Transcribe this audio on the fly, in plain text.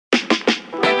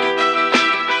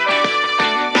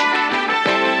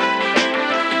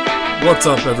What's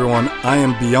up, everyone? I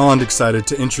am beyond excited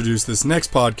to introduce this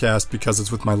next podcast because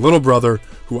it's with my little brother,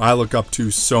 who I look up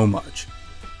to so much.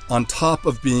 On top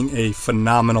of being a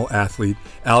phenomenal athlete,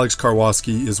 Alex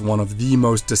Karwoski is one of the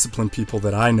most disciplined people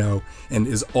that I know and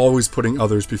is always putting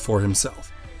others before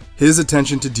himself. His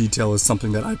attention to detail is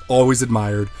something that I've always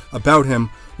admired about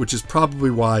him, which is probably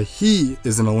why he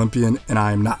is an Olympian and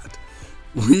I am not.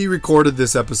 We recorded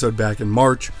this episode back in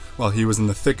March while he was in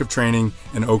the thick of training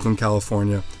in Oakland,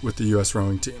 California with the U.S.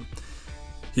 rowing team.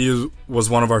 He was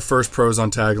one of our first pros on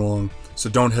Tagalong, so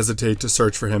don't hesitate to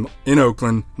search for him in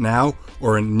Oakland now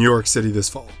or in New York City this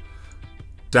fall.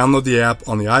 Download the app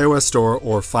on the iOS store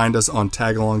or find us on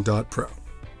tagalong.pro.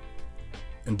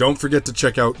 And don't forget to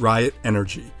check out Riot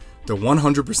Energy, the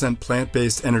 100%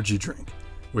 plant-based energy drink.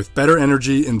 With better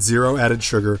energy and zero added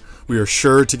sugar, we are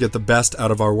sure to get the best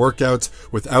out of our workouts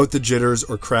without the jitters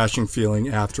or crashing feeling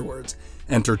afterwards.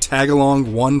 Enter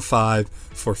Tagalong15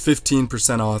 for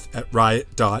 15% off at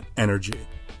riot.energy.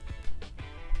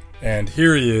 And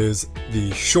here he is,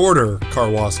 the shorter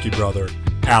Karwoski brother,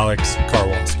 Alex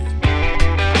Karwoski.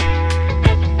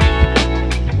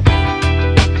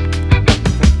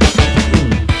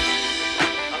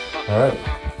 All right.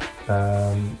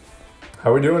 How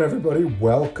are we doing, everybody?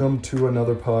 Welcome to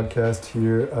another podcast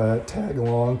here at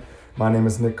Tagalong. My name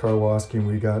is Nick Karwoski, and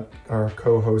we got our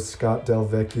co-host Scott Del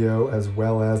Vecchio, as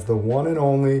well as the one and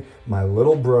only, my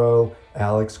little bro,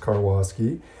 Alex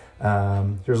Karwoski.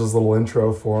 Here's his little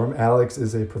intro for him. Alex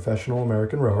is a professional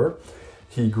American rower.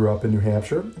 He grew up in New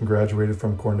Hampshire and graduated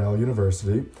from Cornell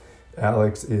University.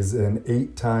 Alex is an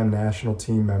 8-time national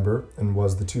team member and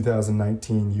was the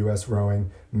 2019 U.S.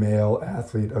 Rowing Male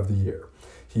Athlete of the Year.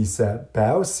 He sat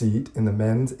bow seat in the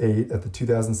men's 8 at the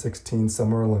 2016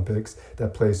 Summer Olympics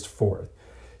that placed 4th.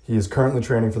 He is currently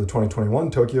training for the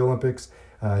 2021 Tokyo Olympics.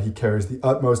 He carries the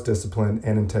utmost discipline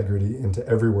and integrity into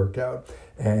every workout.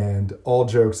 And all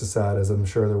jokes aside, as I'm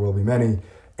sure there will be many,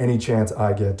 any chance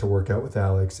I get to work out with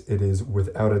Alex, it is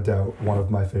without a doubt one of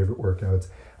my favorite workouts.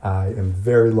 I am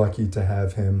very lucky to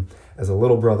have him as a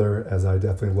little brother, as I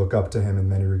definitely look up to him in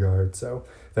many regards. So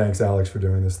thanks, Alex, for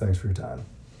doing this. Thanks for your time.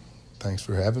 Thanks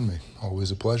for having me. Always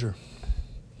a pleasure.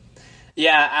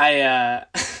 Yeah, I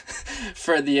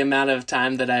for the amount of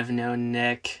time that I've known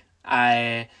Nick,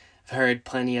 I've heard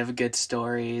plenty of good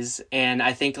stories, and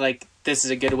I think like this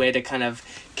is a good way to kind of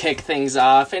kick things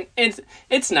off, and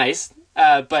it's nice,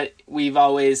 but we've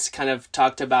always kind of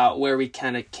talked about where we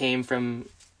kind of came from,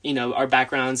 you know, our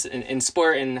backgrounds in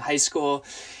sport in high school,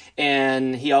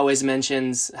 and he always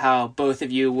mentions how both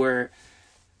of you were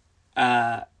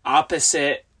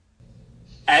opposite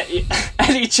at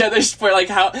each other's sport, like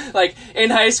how, like in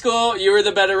high school you were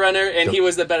the better runner and he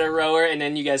was the better rower, and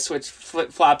then you guys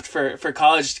flip-flopped for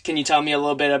college. Can you tell me a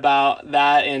little bit about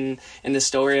that and the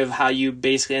story of how you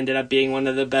basically ended up being one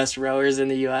of the best rowers in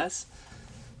the U.S.?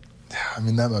 I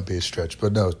mean, that might be a stretch,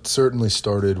 but no, it certainly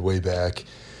started way back.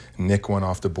 Nick went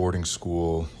off to boarding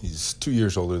school. He's 2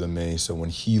 years older than me, so when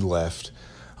he left,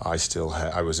 I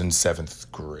was in 7th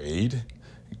grade,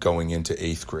 going into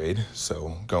 8th grade,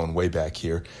 so going way back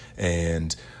here,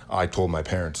 and I told my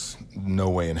parents, no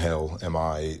way in hell am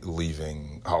I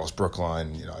leaving Hollis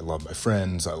Brookline. You know, I love my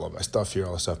friends, I love my stuff here,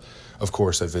 all this stuff. Of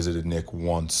course, I visited Nick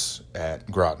once at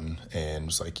Groton and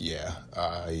was like, yeah,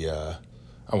 I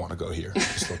want to go here.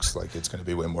 This looks like it's going to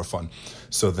be way more fun.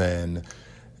 So then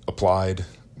applied,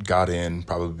 got in,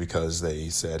 probably because they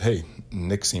said, hey,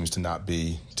 Nick seems to not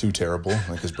be too terrible.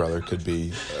 Like his brother could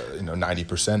be,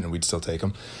 90%, and we'd still take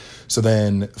him. So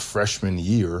then freshman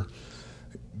year,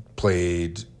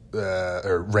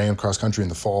 ran cross country in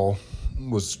the fall.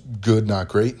 Was good, not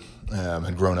great.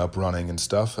 Had grown up running and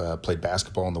stuff. Played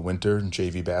basketball in the winter,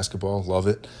 JV basketball, love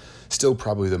it. Still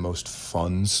probably the most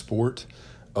fun sport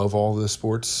of all the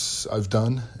sports I've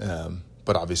done.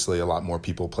 But obviously a lot more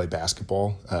people play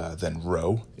basketball than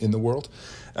row in the world.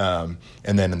 And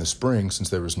then in the spring, since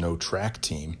there was no track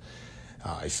team,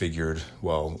 I figured,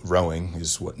 well, rowing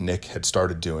is what Nick had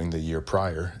started doing the year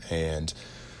prior, and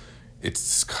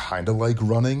it's kind of like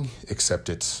running, except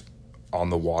it's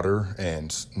on the water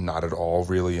and not at all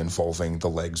really involving the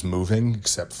legs moving,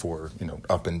 except for,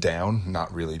 up and down,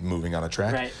 not really moving on a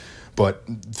track. Right. But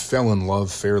fell in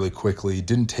love fairly quickly,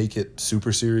 didn't take it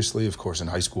super seriously. Of course, in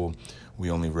high school, we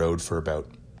only rowed for about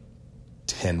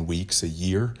 10 weeks a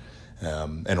year,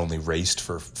 and only raced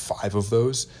for 5 of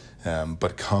those.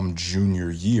 But come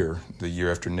junior year, the year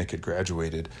after Nick had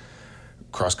graduated,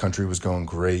 cross country was going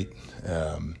great.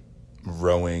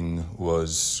 Rowing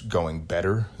was going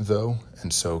better, though,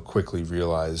 and so quickly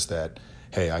realized that,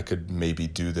 hey, I could maybe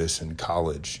do this in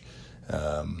college.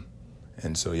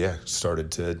 And so,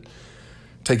 started to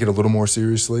take it a little more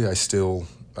seriously. I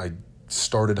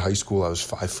started high school, I was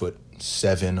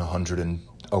 5'7",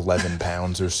 111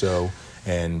 pounds or so.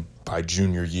 And by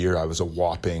junior year, I was a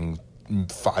whopping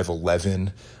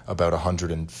 5'11", about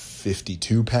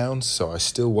 152 pounds. So I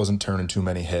still wasn't turning too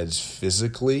many heads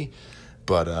physically.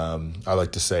 But I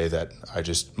like to say that I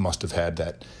just must have had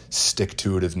that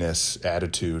stick-to-itiveness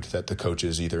attitude that the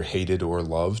coaches either hated or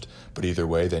loved. But either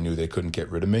way, they knew they couldn't get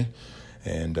rid of me.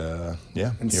 And and here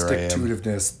I am.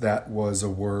 Stick-to-itiveness, that was a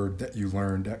word that you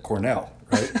learned at Cornell,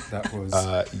 right? That was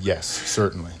yes,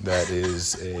 certainly. That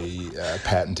is a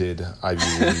patented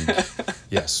Ivy League.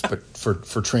 Yes, but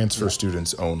for transfer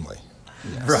students only.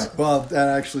 Yes. Right. Well, that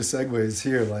actually segues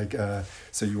here.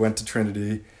 So you went to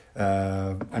Trinity.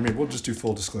 We'll just do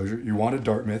full disclosure. You wanted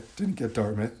Dartmouth, didn't get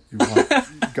Dartmouth. You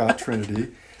got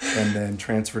Trinity, and then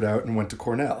transferred out and went to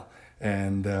Cornell.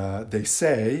 And they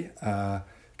say,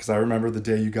 because I remember the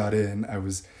day you got in, I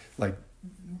was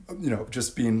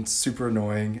just being super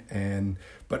annoying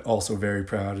but also very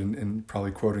proud and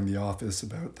probably quoting The Office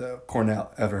about the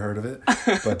Cornell. Ever heard of it?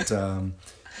 But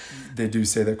they do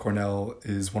say that Cornell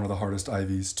is one of the hardest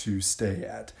Ivies to stay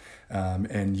at.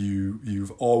 And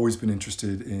you've always been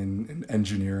interested in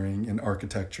engineering and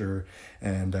architecture.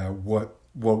 And what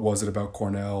was it about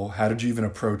Cornell? How did you even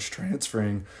approach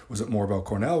transferring? Was it more about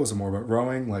Cornell? Was it more about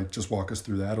rowing? Just walk us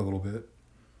through that a little bit.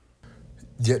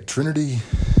 Yeah, Trinity,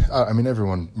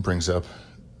 everyone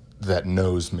that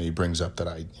knows me brings up that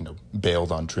I,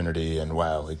 bailed on Trinity and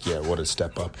wow, what a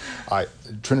step up.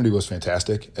 Trinity was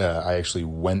fantastic. I actually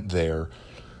went there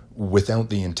without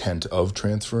the intent of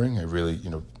transferring. I really,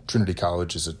 Trinity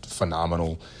College is a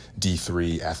phenomenal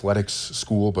D3 athletics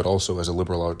school, but also as a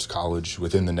liberal arts college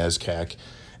within the NESCAC,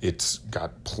 it's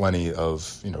got plenty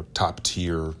of, top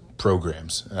tier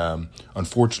programs.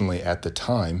 Unfortunately, at the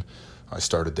time, I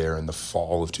started there in the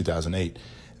fall of 2008.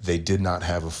 They did not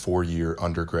have a 4-year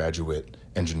undergraduate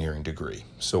engineering degree.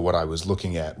 So what I was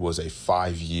looking at was a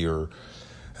 5-year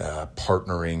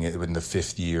partnering in the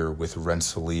 5th year with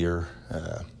Rensselaer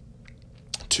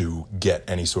to get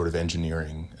any sort of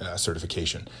engineering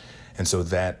certification. And so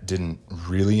that didn't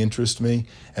really interest me.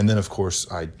 And then, of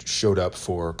course, I showed up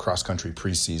for cross-country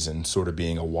preseason, sort of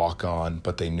being a walk-on,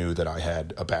 but they knew that I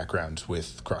had a background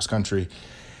with cross-country.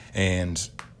 And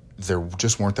there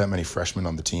just weren't that many freshmen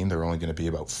on the team. There were only going to be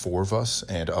about 4 of us.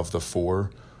 And of the 4,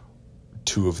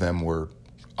 2 of them were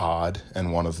odd.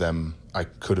 And one of them I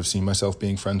could have seen myself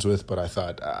being friends with, but I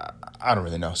thought, I don't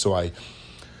really know. So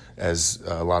as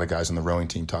a lot of guys on the rowing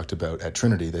team talked about at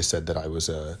Trinity, they said that I was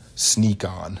a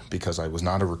sneak-on because I was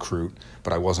not a recruit,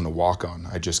 but I wasn't a walk-on.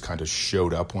 I just kind of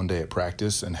showed up one day at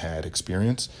practice and had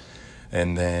experience.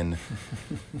 And then,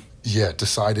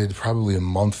 decided probably a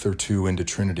month or 2 into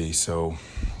Trinity. So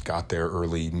got there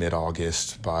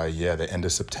mid-August. By, the end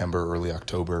of September, early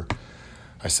October,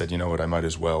 I said, you know what, I might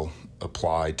as well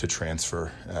apply to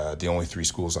transfer. The only 3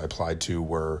 schools I applied to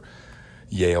were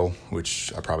Yale,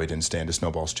 which I probably didn't stand a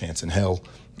snowball's chance in hell,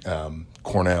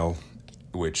 Cornell,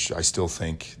 which I still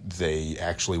think they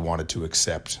actually wanted to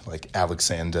accept,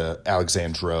 Alexandra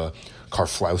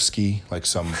Karflowski,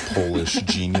 some Polish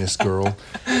genius girl,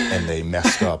 and they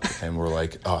messed up and were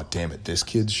like, oh, damn it, this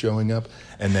kid's showing up.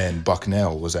 And then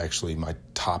Bucknell was actually my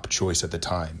top choice at the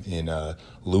time in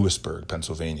Lewisburg,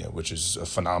 Pennsylvania, which is a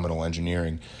phenomenal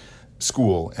engineering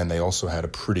school, and they also had a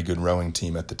pretty good rowing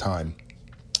team at the time.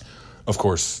 Of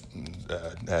course,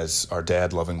 as our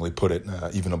dad lovingly put it,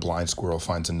 even a blind squirrel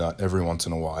finds a nut every once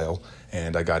in a while.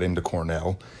 And I got into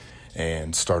Cornell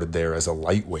and started there as a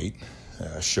lightweight.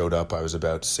 Showed up, I was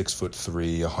about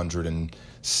 6'3",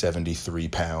 173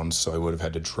 pounds. So I would have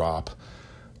had to drop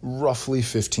roughly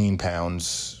 15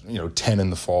 pounds, 10 in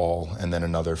the fall, and then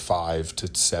another 5 to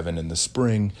 7 in the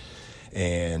spring.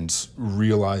 And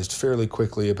realized fairly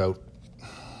quickly about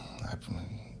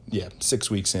 6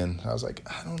 weeks in, I was like,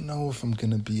 I don't know if I'm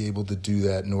going to be able to do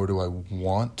that, nor do I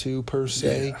want to, per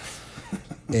se. Yeah.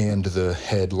 And the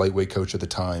head lightweight coach at the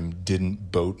time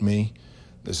didn't boat me.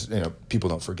 This, people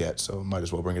don't forget, so might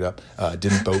as well bring it up.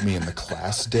 Didn't boat me in the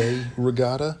class day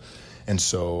regatta. And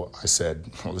so I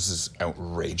said, well, this is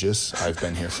outrageous. I've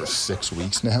been here for 6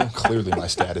 weeks now. Clearly my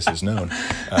status is known.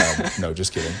 No,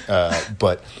 just kidding.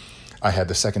 But I had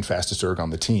the second fastest erg on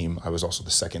the team. I was also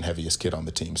the second heaviest kid on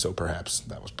the team, so perhaps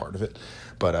that was part of it.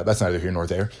 But that's neither here nor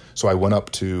there. So I went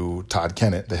up to Todd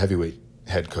Kennett, the heavyweight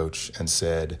head coach, and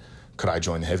said, could I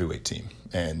join the heavyweight team?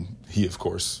 And he, of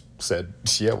course, said,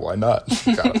 yeah, why not?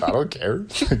 I don't care.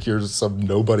 You're some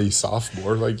nobody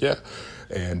sophomore. Yeah.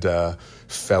 And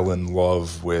fell in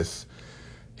love with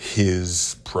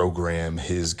his program,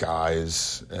 his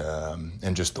guys,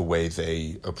 and just the way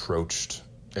they approached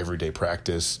everyday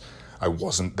practice. I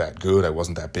wasn't that good. I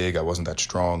wasn't that big. I wasn't that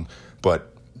strong.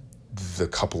 But the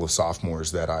couple of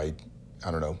sophomores that I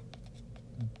don't know,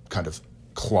 kind of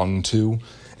clung to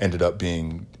ended up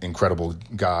being incredible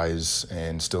guys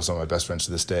and still some of my best friends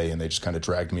to this day. And they just kind of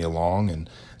dragged me along. And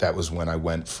that was when I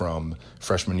went from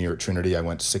freshman year at Trinity, I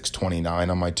went 6:29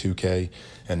 on my 2K.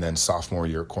 And then sophomore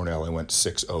year at Cornell, I went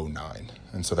 6:09.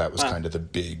 And so that was kind of the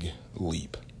big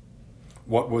leap.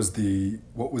 What was the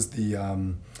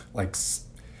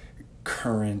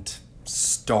current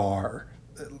star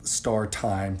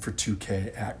time for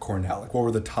 2K at Cornell? Like, what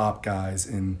were the top guys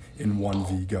in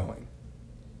 1V going?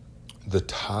 The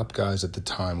top guys at the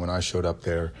time when I showed up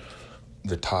there,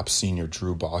 the top senior,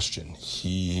 Drew Boston,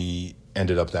 he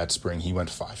ended up that spring, he went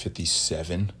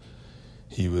 5:57.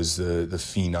 He was the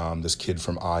phenom, this kid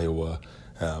from Iowa.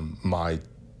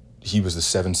 He was the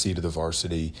 7th seed of the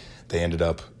varsity. They ended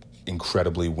up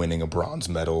incredibly winning a bronze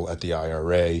medal at the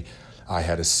IRA. I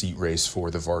had a seat race for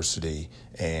the varsity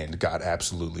and got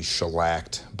absolutely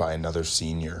shellacked by another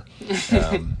senior.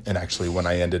 And actually, when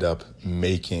I ended up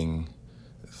making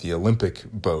the Olympic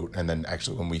boat, and then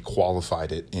actually when we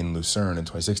qualified it in Lucerne in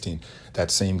 2016,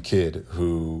 that same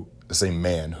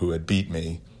man who had beat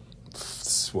me,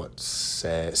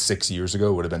 6 years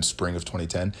ago, would have been spring of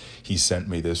 2010, he sent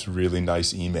me this really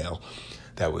nice email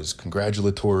that was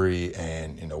congratulatory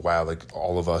and, wow, like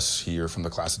all of us here from the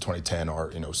class of 2010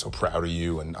 are, so proud of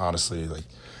you. And honestly, like,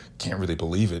 can't really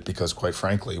believe it because quite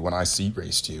frankly, when I seat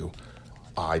raced you,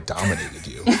 I dominated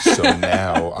you. So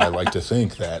now I like to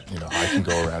think that, I can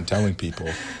go around telling people,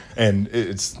 and it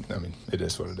is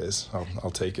what it is.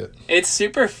 I'll take it. It's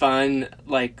super fun,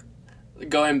 like,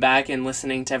 going back and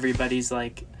listening to everybody's,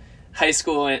 like, high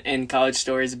school and college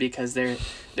stories because they're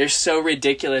so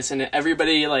ridiculous, and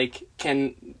everybody, like,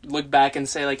 can look back and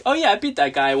say, like, oh yeah, I beat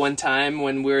that guy one time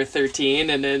when we were 13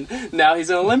 and then now he's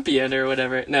an Olympian or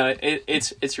whatever. No,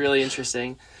 it's really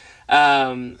interesting.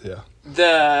 Yeah.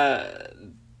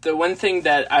 The one thing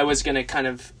that I was going to kind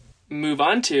of move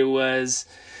on to was,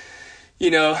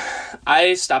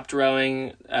 I stopped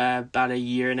rowing about a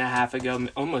year and a half ago,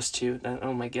 almost 2.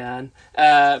 Oh my God.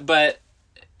 But,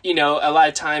 a lot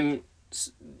of time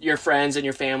your friends and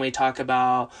your family talk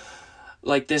about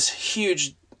like this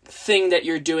huge thing that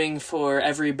you're doing for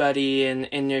everybody and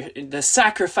the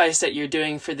sacrifice that you're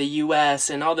doing for the US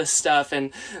and all this stuff,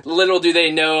 and little do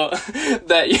they know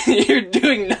that you're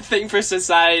doing nothing for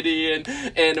society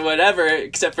and whatever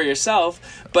except for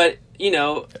yourself. But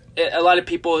a lot of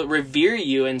people revere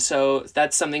you, and so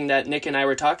that's something that Nick and I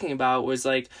were talking about was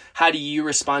like, how do you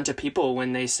respond to people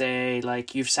when they say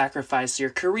like you've sacrificed your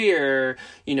career,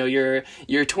 your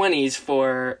 20s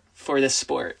for this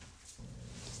sport?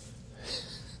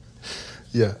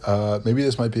 Yeah, maybe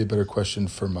this might be a better question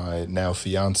for my now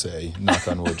fiance. Knock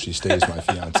on wood, she stays my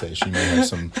fiance. She may have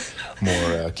some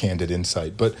more candid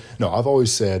insight. But no, I've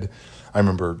always said, I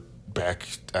remember back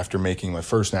after making my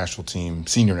first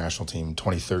senior national team,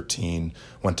 2013,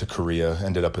 went to Korea,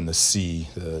 ended up in the C,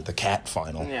 the CAT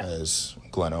final, as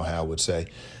Glenn O'Howe would say.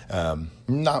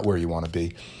 Not where you want to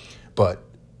be, but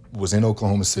was in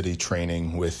Oklahoma City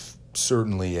training with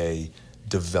certainly a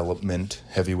development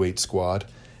heavyweight squad.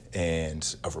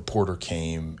 And a reporter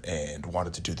came and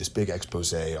wanted to do this big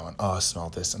expose on us and all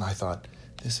this. And I thought,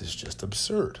 this is just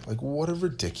absurd. Like, what a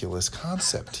ridiculous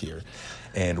concept here.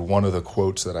 And one of the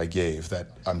quotes that I gave that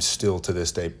I'm still to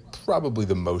this day probably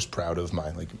the most proud of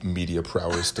my media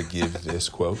prowess to give this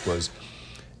quote was,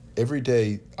 every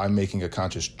day I'm making a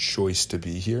conscious choice to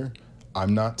be here.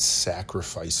 I'm not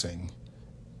sacrificing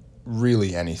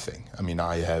really anything. I mean,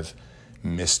 I have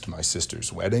missed my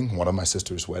sister's wedding, one of my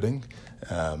sister's wedding.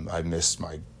 I missed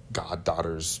my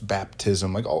goddaughter's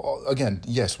baptism. Again,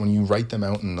 yes, when you write them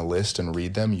out in a list and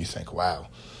read them, you think, wow,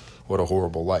 what a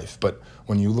horrible life. But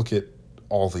when you look at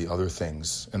all the other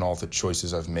things and all the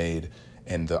choices I've made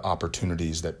and the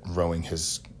opportunities that rowing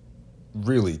has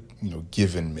really,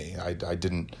 given me, I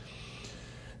didn't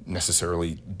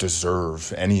necessarily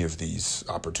deserve any of these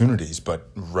opportunities, but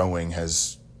rowing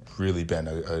has really been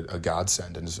a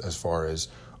godsend as far as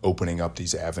opening up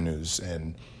these avenues,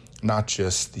 and not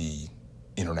just the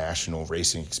international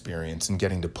racing experience and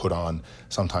getting to put on,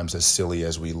 sometimes as silly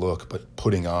as we look, but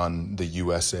putting on the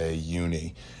USA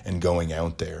uni and going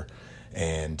out there.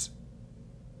 And,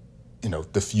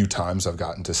 the few times I've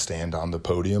gotten to stand on the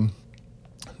podium,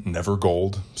 never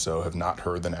gold, so have not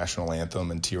heard the national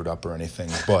anthem and teared up or anything,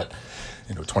 but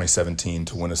 2017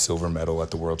 to win a silver medal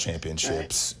at the World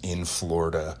Championships in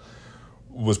Florida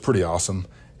was pretty awesome.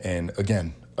 And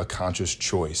again, a conscious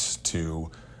choice to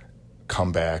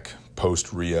come back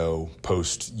post Rio,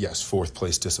 post, yes, 4th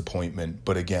place disappointment.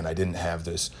 But again, I didn't have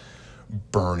this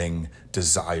burning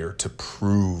desire to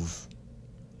prove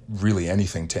really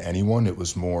anything to anyone. It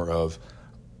was more of,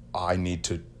 I need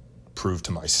to prove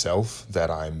to myself that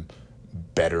I'm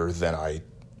better than I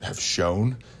have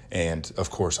shown. And of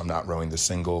course, I'm not rowing the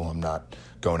single. I'm not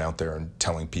going out there and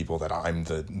telling people that I'm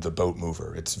the boat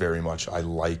mover. It's very much, I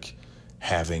like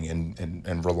having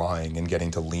and relying and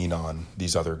getting to lean on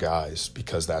these other guys,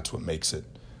 because that's what makes it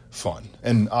fun.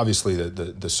 And obviously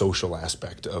the social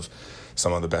aspect of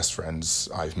some of the best friends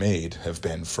I've made have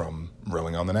been from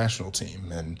rowing on the national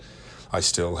team. And I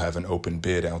still have an open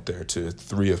bid out there to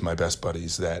 3 of my best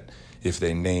buddies that if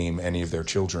they name any of their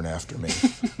children after me,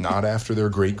 not after their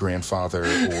great-grandfather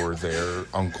or their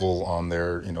uncle on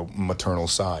their maternal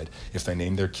side, if they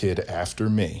name their kid after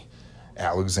me,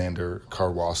 Alexander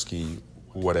Karwoski,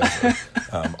 whatever,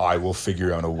 I will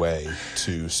figure out a way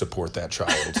to support that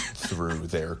child through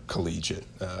their collegiate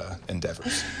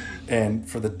endeavors. And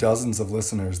for the dozens of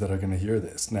listeners that are going to hear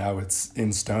this, now it's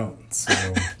in stone. So,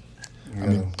 I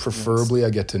mean, preferably I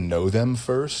get to know them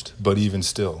first, but even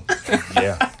still,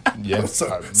 yeah.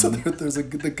 So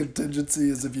the contingency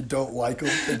is if you don't like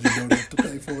them, then you don't have to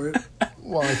pay for it.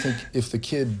 Well, I think if the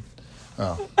kid...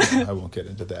 Oh, no, I won't get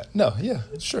into that. No, yeah,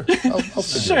 sure. I'll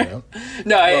figure it out.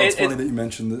 No, it's funny that you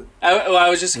mentioned that. I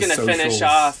was just going to finish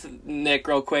off, Nick,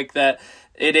 real quick, that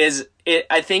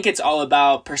I think it's all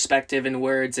about perspective and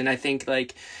words. And I think,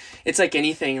 like, it's like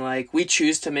anything, like, we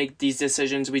choose to make these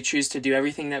decisions. We choose to do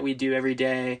everything that we do every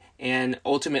day. And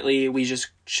ultimately, we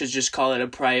should just call it a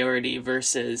priority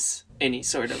versus any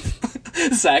sort of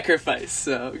sacrifice.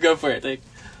 So go for it, Nick.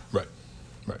 Right.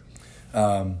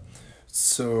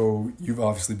 So you've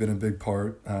obviously been a big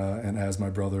part, and as my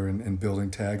brother, in building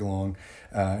Tag Along,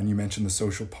 and you mentioned the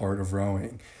social part of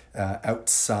rowing.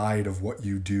 Outside of what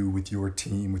you do with your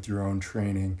team, with your own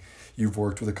training, you've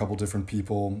worked with a couple different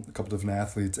people, a couple different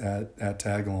athletes at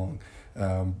Tag Along.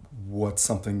 What's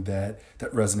something that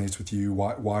resonates with you?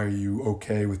 Why are you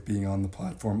okay with being on the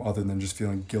platform other than just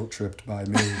feeling guilt-tripped by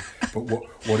me? But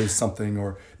what is something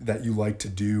or that you like to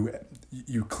do?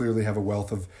 You clearly have a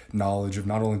wealth of knowledge of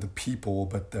not only the people,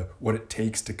 but what it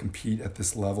takes to compete at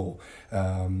this level.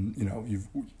 You've,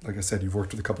 like I said, you've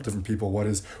worked with a couple different people. What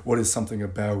is something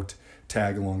about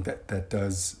Tag Along that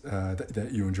does that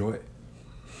you enjoy?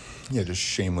 Yeah, just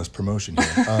shameless promotion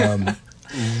here.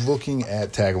 Looking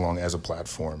at Tag Along as a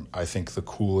platform, I think the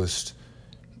coolest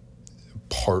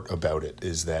part about it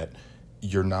is that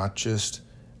you're not just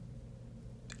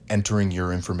entering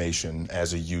your information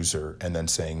as a user and then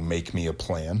saying, make me a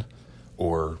plan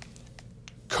or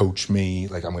coach me,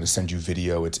 like I'm going to send you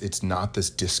video. It's not this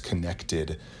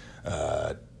disconnected,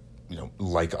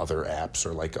 like other apps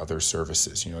or like other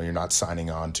services. You're not signing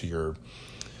on to your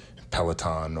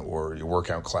Peloton or your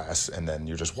workout class and then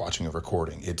you're just watching a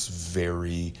recording. It's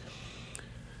very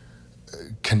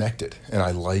connected. And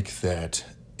I like that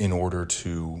in order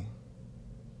to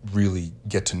really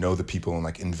get to know the people and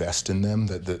like invest in them,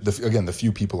 that the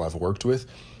few people I've worked with,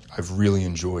 I've really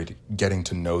enjoyed getting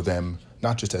to know them,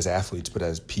 not just as athletes, but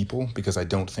as people, because I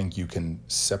don't think you can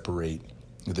separate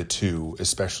the two,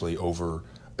 especially over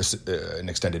an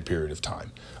extended period of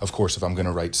time. Of course, if I'm going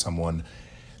to write someone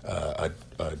a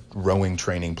rowing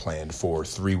training plan for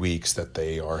 3 weeks that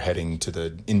they are heading to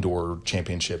the indoor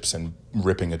championships and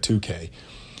ripping a 2K,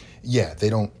 yeah, they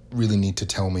don't really need to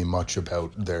tell me much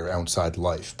about their outside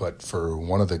life. But for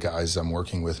one of the guys I'm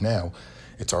working with now,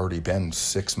 it's already been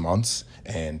 6 months,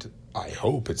 and I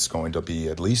hope it's going to be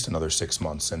at least another 6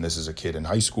 months. And this is a kid in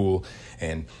high school,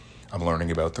 and I'm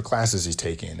learning about the classes he's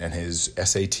taking and his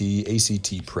SAT,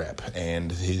 ACT prep,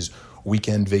 and his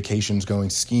weekend vacations going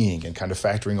skiing, and kind of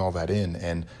factoring all that in.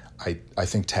 And I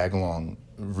think Tag Along,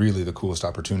 really the coolest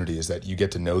opportunity is that you get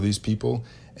to know these people.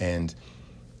 And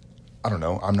I don't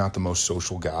know, I'm not the most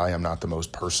social guy, I'm not the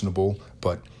most personable,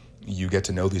 but you get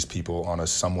to know these people on a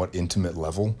somewhat intimate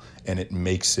level, and it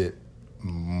makes it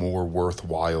more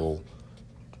worthwhile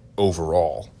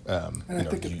overall. And I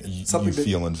think you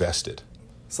feel invested.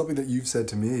 Something that you've said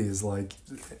to me is like,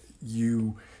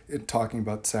 talking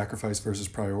about sacrifice versus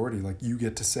priority, like you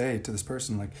get to say to this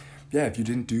person, like, yeah, if you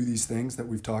didn't do these things that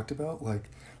we've talked about, like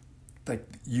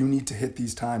you need to hit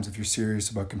these times if you're serious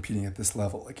about competing at this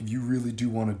level. Like if you really do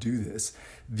want to do this,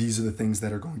 these are the things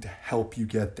that are going to help you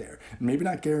get there. And maybe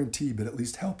not guarantee, but at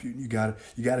least help you. You got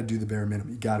to do the bare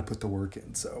minimum. You got to put the work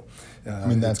in. So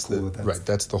that's cool.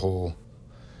 That's the whole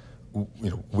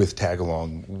with tag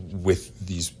along with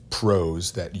these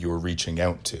pros that you're reaching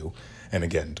out to. And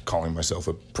again, calling myself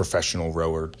a professional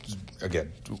rower,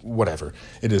 again, whatever.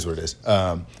 It is what it is.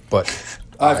 But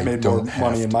I've made more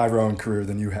money in my rowing career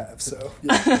than you have, so.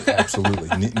 Yeah. Absolutely.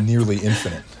 Nearly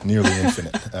infinite.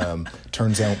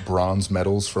 Turns out bronze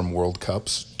medals from World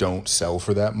Cups don't sell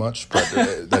for that much,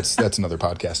 but that's another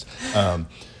podcast.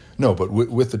 No, but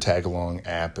with the Tag-Along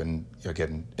app and,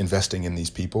 again, investing in these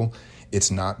people, it's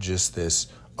not just this,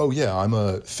 oh, yeah, I'm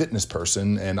a fitness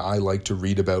person and I like to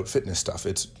read about fitness stuff.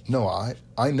 It's, no,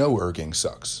 I know erging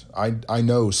sucks. I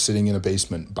know sitting in a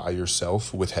basement by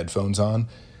yourself with headphones on,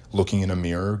 looking in a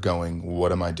mirror going,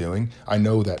 what am I doing? I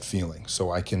know that feeling.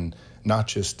 So I can not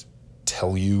just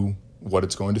tell you what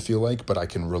it's going to feel like, but I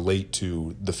can relate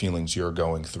to the feelings you're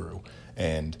going through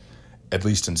and at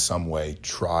least in some way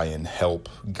try and help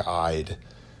guide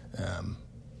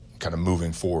kind of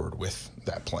moving forward with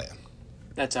that plan.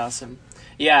 That's awesome.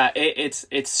 Yeah,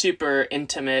 it's super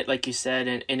intimate, like you said,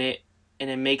 and it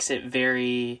makes it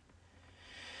very.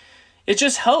 It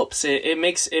just helps. It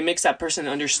makes that person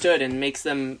understood and makes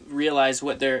them realize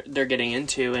what they're getting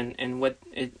into and what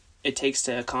it takes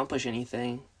to accomplish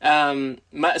anything.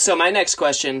 So my next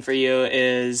question for you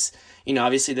is,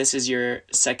 obviously this is your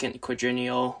second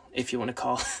quadrennial, if you want to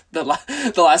call the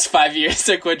last 5 years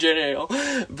a quadrennial,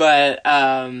 but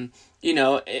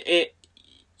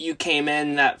you came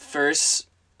in that first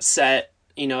set,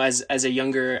 as a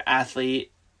younger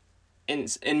athlete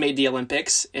and made the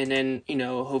Olympics, and then,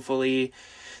 hopefully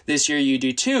this year you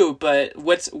do too. But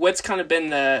what's kind of been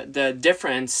the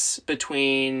difference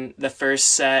between the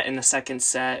first set and the second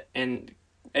set, and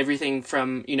everything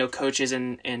from, coaches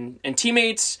and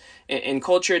teammates and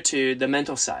culture to the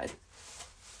mental side?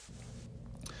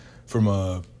 From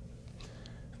a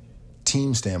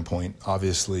team standpoint,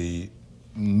 obviously,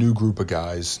 new group of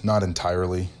guys, not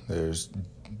entirely. There's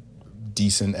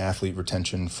decent athlete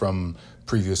retention from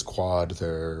previous quad.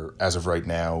 As of right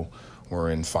now, we're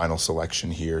in final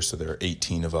selection here, so there are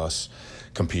 18 of us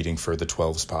competing for the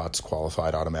 12 spots,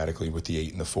 qualified automatically with the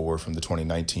 8 and the 4 from the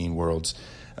 2019 Worlds.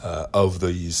 Of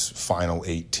these final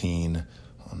 18,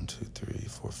 1, 2, 3,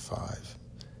 4, 5,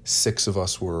 6 of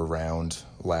us were around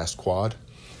last quad,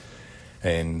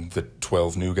 and the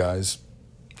 12 new guys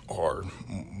are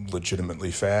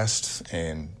legitimately fast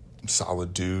and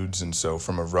solid dudes. And so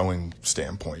from a rowing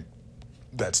standpoint,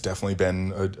 that's definitely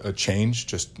been a change,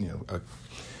 just,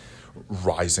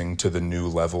 rising to the new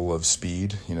level of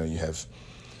speed. You have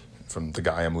from the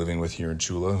guy I'm living with here in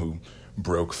Chula who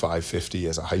broke 550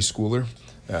 as a high schooler.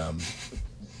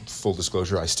 Full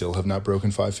disclosure, I still have not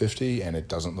broken 550, and it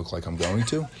doesn't look like I'm going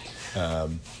to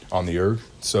on the erg.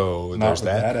 So not there's with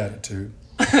that attitude.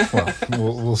 Well,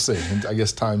 we'll see. And I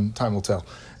guess time will tell.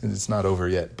 It's not over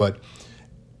yet. But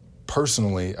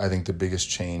personally, I think the biggest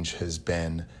change has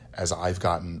been as I've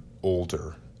gotten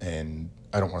older, and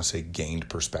I don't want to say gained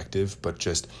perspective, but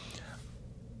just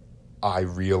I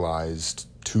realized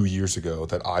 2 years ago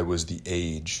that I was the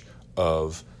age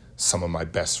of some of my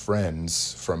best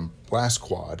friends from last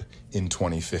quad in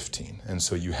 2015. And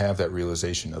so you have that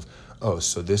realization of, oh,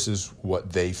 so this is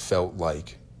what they felt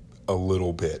like a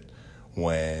little bit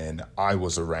when I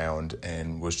was around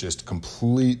and was just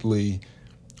completely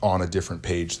on a different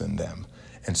page than them.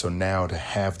 And so now to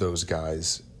have those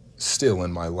guys still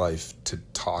in my life to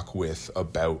talk with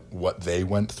about what they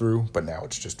went through, but now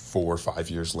it's just 4 or 5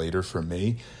 years later for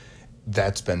me,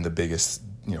 that's been the biggest,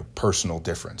 personal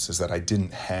difference, is that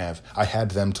I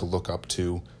had them to look up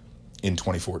to in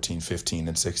 2014, 15,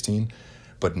 and 16,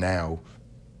 but now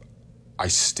I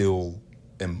still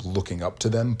am looking up to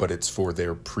them, but it's for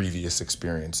their previous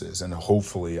experiences. And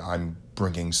hopefully I'm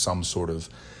bringing some sort of,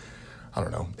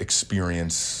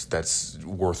 experience that's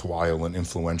worthwhile and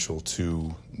influential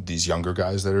to these younger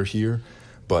guys that are here.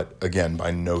 But again,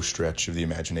 by no stretch of the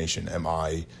imagination am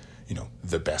I,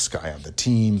 the best guy on the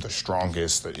team, the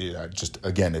strongest.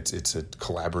 Again, it's a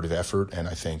collaborative effort. And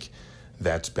I think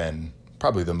that's been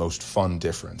probably the most fun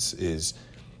difference, is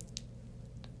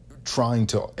trying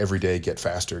to every day get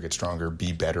faster, get stronger,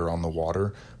 be better on the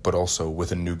water, but also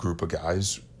with a new group of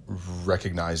guys,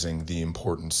 recognizing the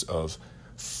importance of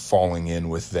falling in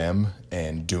with them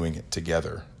and doing it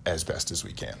together as best as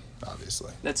we can,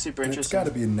 obviously. That's super interesting. It's got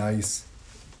to be nice.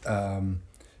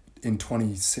 In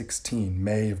 2016,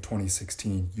 May of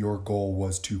 2016, your goal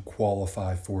was to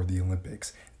qualify for the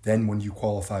Olympics. Then when you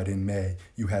qualified in May,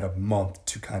 you had a month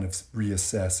to kind of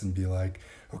reassess and be like,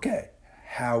 okay,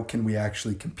 how can we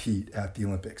actually compete at the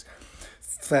Olympics?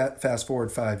 Fast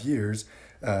forward 5 years,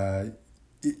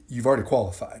 you've already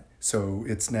qualified. So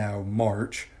it's now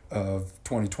March of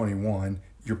 2021.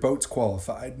 your boat's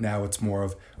qualified. Now it's more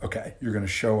of, okay, you're going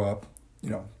to show up,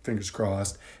 fingers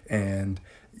crossed, and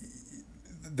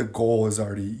the goal is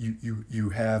already, you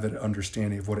have an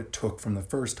understanding of what it took from the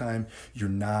first time. You're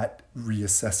not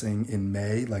reassessing in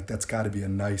May. Like, that's got to be a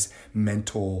nice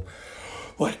mental,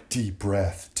 like, deep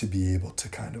breath to be able to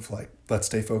kind of like, let's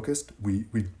stay focused. We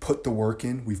put the work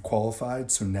in, we've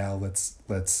qualified, so now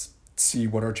let's see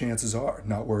what our chances are.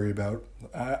 Not worry about,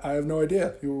 I have no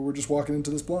idea. We're just walking into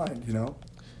this blind,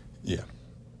 Yeah.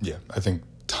 I think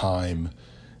time,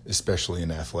 especially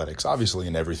in athletics, obviously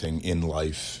in everything in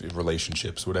life,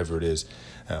 relationships, whatever it is,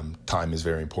 time is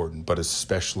very important, but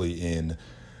especially in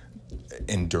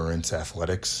endurance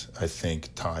athletics, I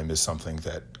think time is something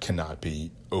that cannot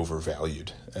be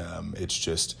overvalued.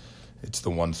 It's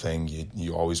the one thing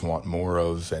you always want more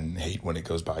of and hate when it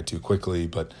goes by too quickly.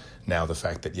 But now the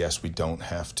fact that, yes, we don't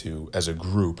have to, as a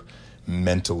group,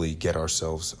 mentally get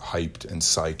ourselves hyped and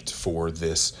psyched for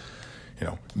this,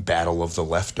 battle of the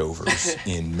leftovers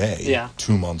in May,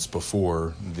 2 months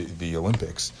before the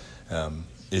Olympics,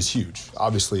 is huge.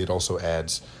 Obviously, it also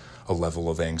adds a level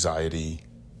of anxiety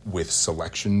with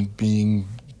selection being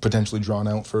potentially drawn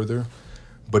out further.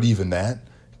 But even that,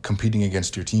 competing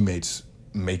against your teammates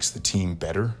makes the team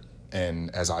better.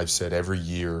 And as I've said every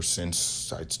year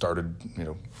since I started,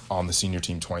 on the senior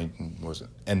team,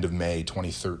 end of May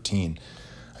 2013,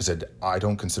 I said, I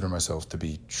don't consider myself to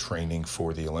be training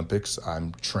for the Olympics.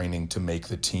 I'm training to make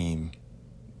the team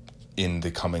in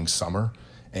the coming summer.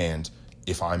 And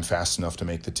if I'm fast enough to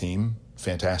make the team,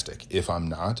 fantastic. If I'm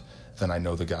not, then I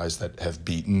know the guys that have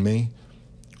beaten me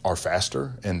are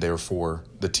faster, and therefore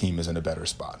the team is in a better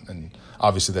spot. And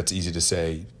obviously that's easy to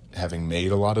say, having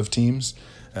made a lot of teams.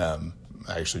 I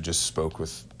actually just spoke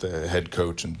with the head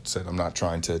coach and said, I'm not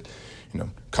trying to,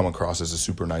 come across as a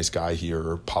super nice guy here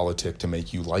or politic to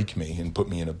make you like me and put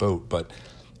me in a boat. But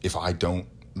if I don't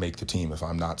make the team, if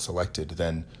I'm not selected,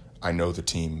 then I know the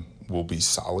team will be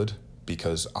solid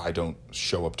because I don't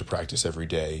show up to practice every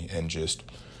day and just,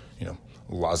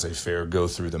 laissez-faire, go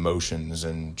through the motions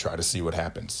and try to see what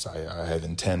happens. I have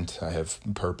intent, I have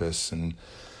purpose, and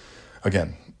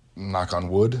again, knock on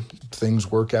wood, things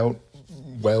work out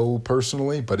well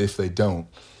personally, but if they don't,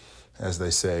 as they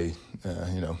say,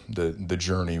 the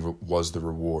journey was the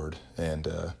reward, and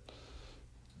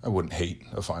I wouldn't hate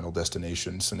a final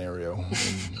destination scenario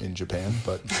in Japan,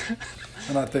 but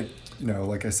and I think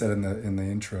like I said in the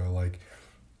intro, like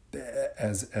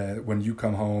as when you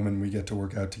come home and we get to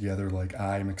work out together, like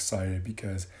I'm excited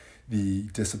because the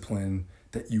discipline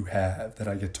that you have, that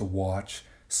I get to watch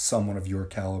someone of your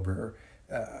caliber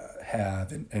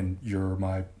have, and you're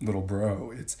my little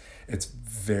bro. It's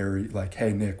very like,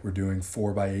 hey Nick, we're doing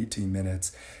 4 by 18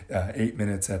 minutes, 8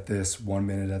 minutes at this, 1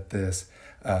 minute at this,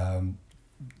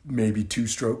 maybe 2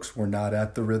 strokes. We're not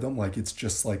at the rhythm. Like, it's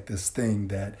just like this thing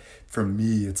that for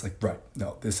me, it's like, right,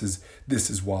 no, this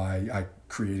is why I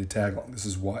created Tagalong. This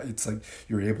is why it's like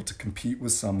you're able to compete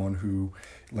with someone who,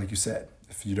 like you said,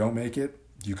 if you don't make it,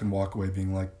 you can walk away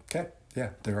being like, okay,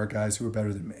 yeah, there are guys who are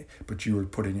better than me, but you are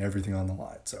putting everything on the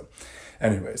line. So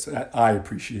anyways, I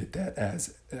appreciate that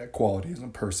as a quality as a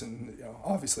person,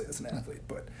 obviously as an athlete,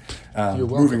 but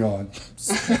moving on.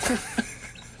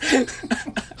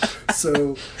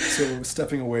 So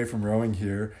stepping away from rowing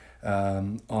here,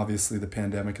 obviously the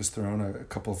pandemic has thrown a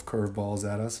couple of curveballs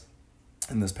at us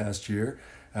in this past year,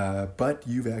 but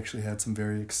you've actually had some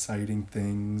very exciting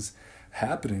things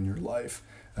happen in your life.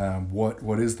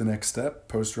 What is the next step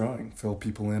post rowing? Fill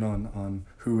people in on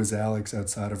who is Alex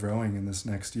outside of rowing in this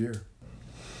next year.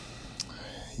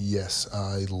 Yes,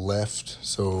 I left.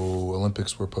 So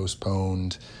Olympics were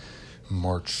postponed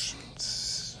March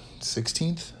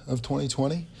 16th of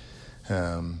 2020.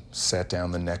 Sat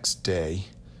down the next day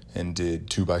and did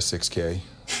 2x6K,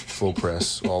 full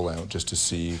press, all out, just to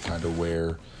see kind of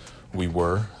where we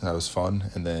were. That was fun.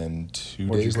 And then 3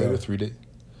 days.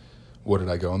 What did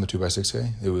I go on the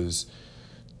 2x6K? It was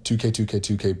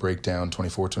 2K breakdown,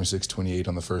 24, 26, 28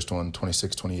 on the first one,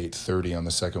 26, 28, 30 on the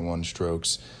second one,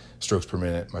 strokes per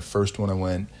minute. My first one I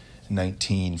went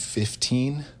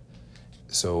 19:15,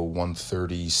 so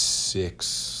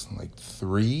 136, like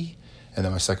 3. And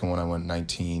then my second one I went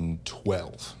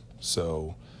 19:12,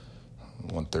 so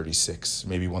 136,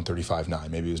 maybe 135.9,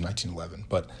 maybe it was 19:11.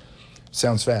 But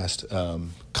sounds fast.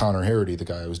 Connor Harity, the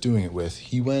guy I was doing it with,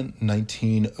 he went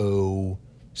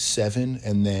 19:07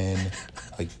 and then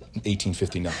like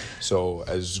 18:59. So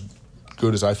as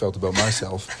good as I felt about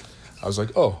myself, I was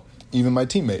like, oh, even my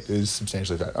teammate is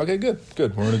substantially fast. Okay, good.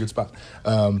 We're in a good spot.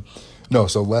 So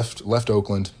left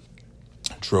Oakland,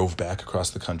 drove back across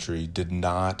the country, did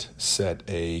not set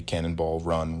a cannonball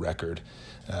run record.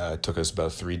 It took us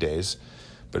about 3 days.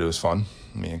 but it was fun,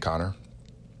 me and Connor.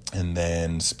 And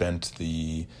then spent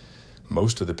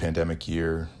most of the pandemic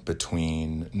year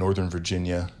between Northern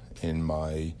Virginia in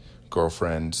my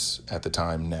girlfriend's, at the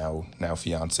time now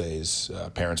fiance's,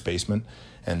 parents' basement,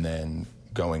 and then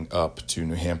going up to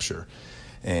New Hampshire.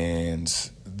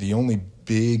 And the only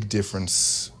big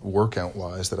difference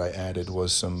workout-wise that I added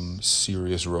was some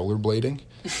serious rollerblading.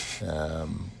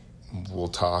 We'll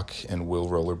talk and will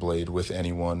rollerblade with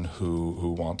anyone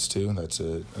who wants to. That's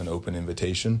an open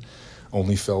invitation.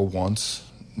 Only fell once,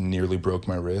 nearly broke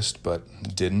my wrist, but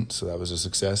didn't, so that was a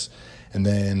success. And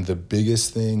then the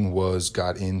biggest thing was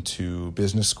got into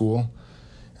business school,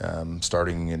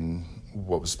 starting in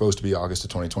what was supposed to be August of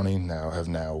 2020. Have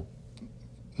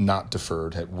not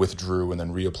deferred, had withdrew and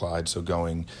then reapplied. So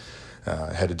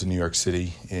headed to New York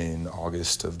City in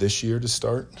August of this year to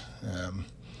start.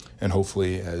 And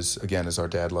hopefully, as our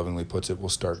dad lovingly puts it, we'll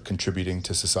start contributing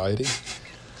to society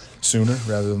sooner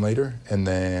rather than later. And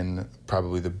then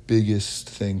probably the biggest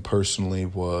thing personally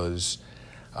was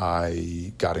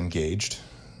I got engaged.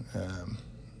 That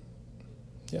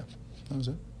was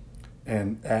it.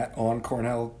 And on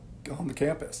Cornell, on the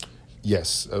campus.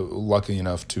 Yes, lucky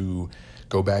enough to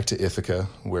go back to Ithaca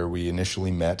where we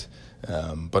initially met,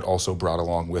 but also brought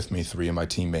along with me 3 of my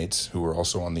teammates who were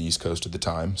also on the East Coast at the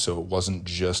time. So it wasn't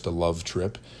just a love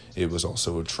trip. It was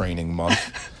also a training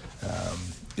month.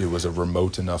 It was a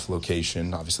remote enough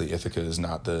location. Obviously, Ithaca is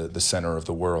not the center of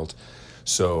the world.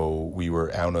 So we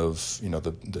were out of,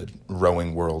 the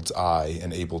rowing world's eye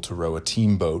and able to row a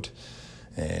team boat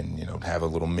and, have a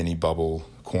little mini bubble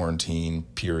quarantine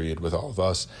period with all of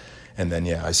us. And then,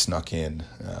 I snuck in,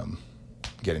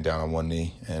 getting down on one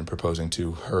knee and proposing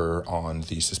to her on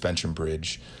the suspension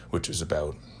bridge, which is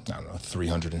about,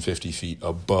 350 feet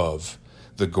above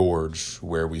the gorge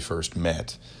where we first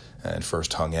met and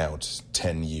first hung out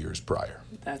 10 years prior.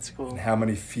 That's cool. And how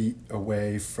many feet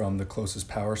away from the closest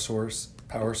power source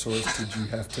did you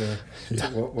have to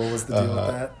what was the deal with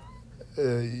that?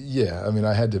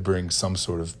 I had to bring some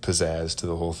sort of pizzazz to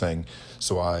the whole thing.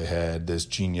 So I had this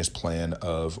genius plan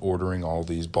of ordering all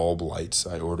these bulb lights.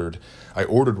 I ordered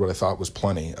what I thought was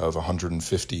plenty of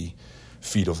 150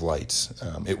 feet of lights.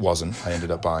 It wasn't. I ended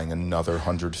up buying another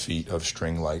 100 feet of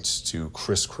string lights to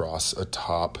crisscross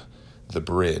atop the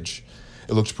bridge.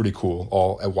 It looks pretty cool.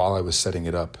 While I was setting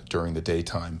it up during the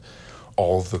daytime,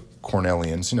 all the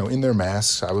Cornellians, in their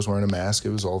masks. I was wearing a mask. It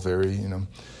was all very,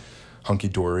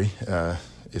 hunky-dory,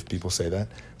 if people say that.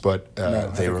 But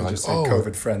they were like,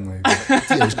 COVID friendly. Yeah,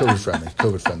 it was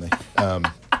COVID friendly.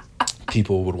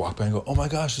 People would walk by and go, oh my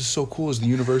gosh, this is so cool. Is the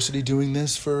university doing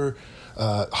this for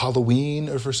Halloween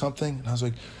or for something? And I was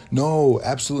like, no,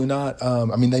 absolutely not.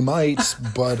 They might,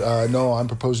 but no, I'm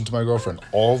proposing to my girlfriend.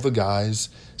 All the guys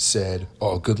said,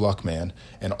 oh, good luck, man.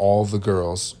 And all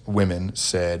the women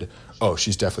said, oh,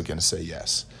 she's definitely going to say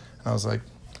yes. And I was like,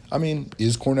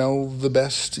 is Cornell the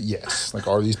best? Yes.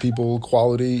 Are these people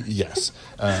quality? Yes.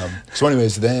 So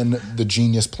anyways, then the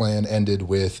genius plan ended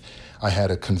with I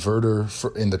had a converter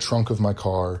in the trunk of my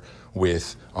car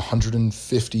with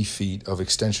 150 feet of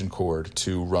extension cord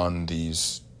to run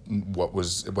these,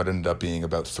 what ended up being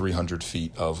about 300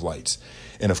 feet of lights.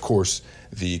 And of course,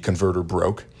 the converter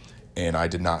broke, and I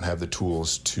did not have the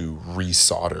tools to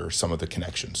resolder some of the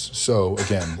connections. So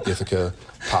again, Ithaca,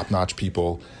 top-notch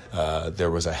people. There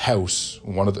was a house,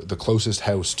 one of the closest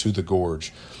house to the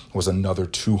gorge was another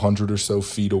 200 or so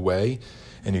feet away.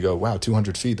 And you go, wow,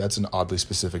 200 feet, that's an oddly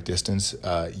specific distance.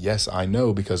 Yes, I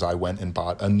know, because I went and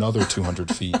bought another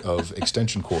 200 feet of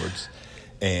extension cords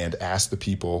and asked the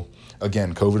people,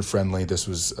 again, COVID friendly. This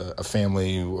was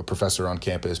a professor on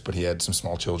campus, but he had some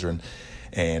small children.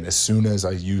 And as soon as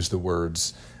I used the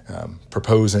words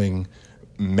proposing,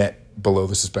 met below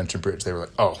the suspension bridge, they were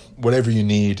like, oh, whatever you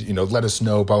need, let us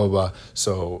know, blah, blah, blah.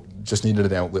 So just needed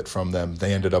an outlet from them.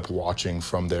 They ended up watching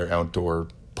from their outdoor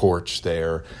porch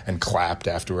there and clapped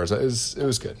afterwards. It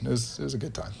was good. It was a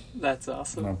good time. That's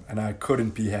awesome. And I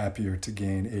couldn't be happier to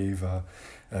gain Ava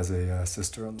as a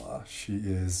sister-in-law. She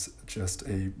is just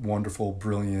a wonderful,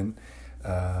 brilliant,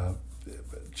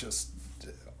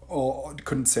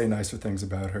 couldn't say nicer things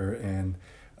about her. And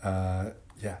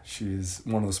she is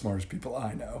one of the smartest people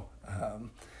I know.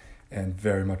 And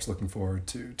very much looking forward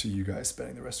to you guys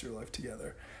spending the rest of your life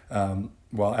together.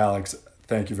 Well, Alex,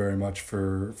 thank you very much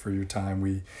for your time.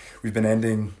 We've been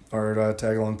ending our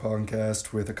Tag Along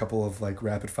podcast with a couple of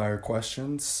rapid fire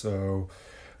questions. So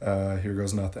here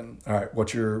goes nothing. All right,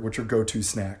 what's your go-to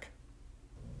snack?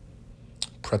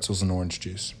 Pretzels and orange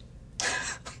juice.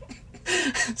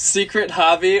 Secret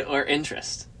hobby or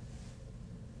interest?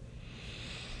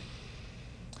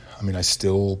 I mean, I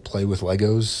still play with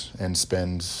Legos and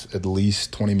spend at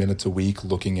least 20 minutes a week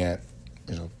looking at,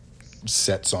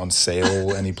 sets on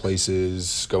sale, any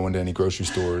places, go into any grocery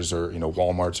stores or,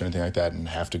 Walmarts or anything like that and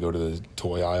have to go to the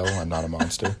toy aisle. I'm not a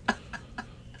monster.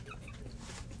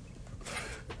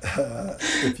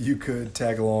 If you could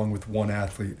tag along with one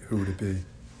athlete, who would it be?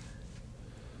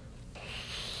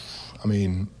 I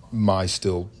mean, my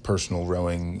still personal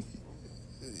rowing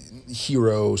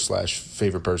hero /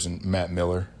 favorite person, Matt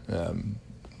Miller.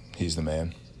 He's the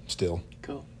man still.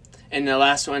 Cool. And the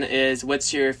last one is,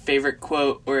 what's your favorite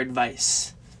quote or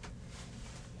advice?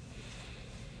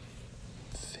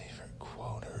 Favorite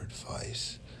quote or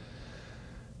advice?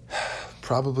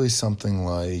 Probably something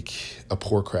like, a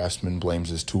poor craftsman blames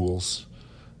his tools.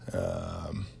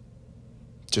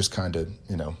 Just kind of,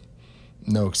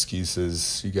 no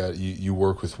excuses. You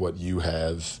work with what you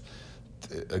have.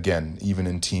 Again, even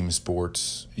in team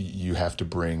sports, you have to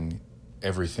bring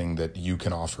everything that you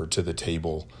can offer to the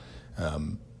table,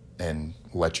 and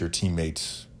let your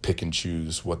teammates pick and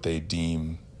choose what they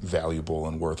deem valuable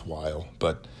and worthwhile,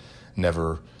 but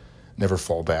never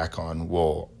fall back on,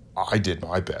 well, I did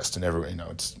my best, and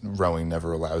rowing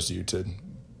never allows you to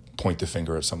point the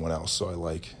finger at someone else. So I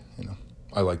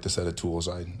like the set of tools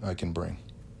I can bring.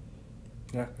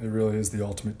 Yeah, it really is the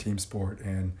ultimate team sport,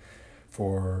 and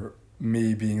for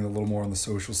me being a little more on the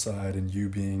social side and you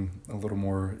being a little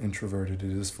more introverted,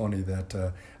 it is funny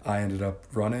that I ended up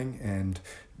running and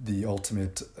the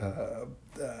ultimate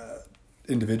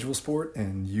individual sport,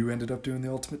 and you ended up doing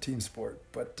the ultimate team sport.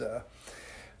 But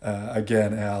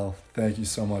again, Al, thank you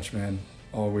so much, man.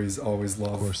 Always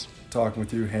love talking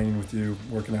with you, hanging with you,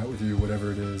 working out with you,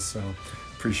 whatever it is. So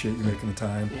appreciate you making the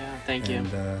time. Yeah, thank you.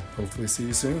 And hopefully see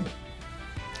you soon.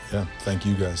 Yeah, thank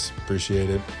you guys.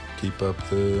 Appreciate it. Keep up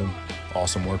the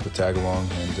awesome work with Tag Along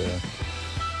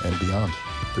and beyond.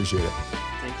 Appreciate it.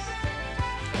 Thanks.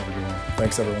 Have a good one.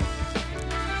 Thanks, everyone.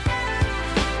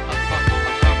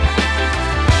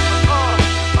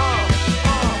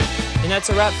 And that's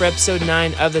a wrap for episode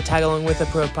 9 of the Tag Along with a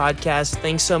Pro podcast.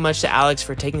 Thanks so much to Alex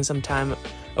for taking some time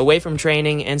away from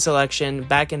training and selection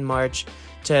back in March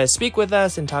to speak with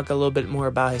us and talk a little bit more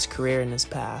about his career and his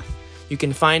path. You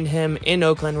can find him in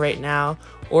Oakland right now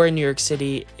or in New York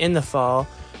City in the fall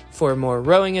for more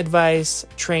rowing advice,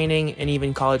 training, and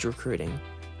even college recruiting.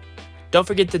 Don't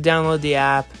forget to download the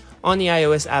app on the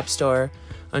iOS App Store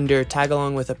under Tag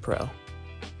Along with a Pro.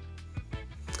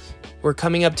 We're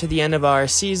coming up to the end of our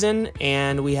season,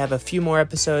 and we have a few more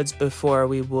episodes before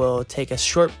we will take a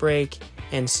short break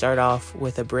and start off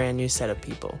with a brand new set of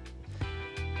people.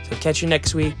 So catch you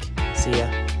next week. See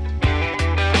ya.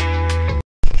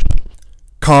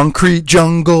 Concrete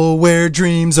jungle where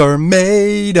dreams are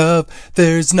made of.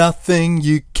 There's nothing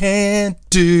you can't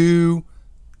do.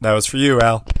 That was for you,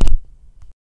 Al.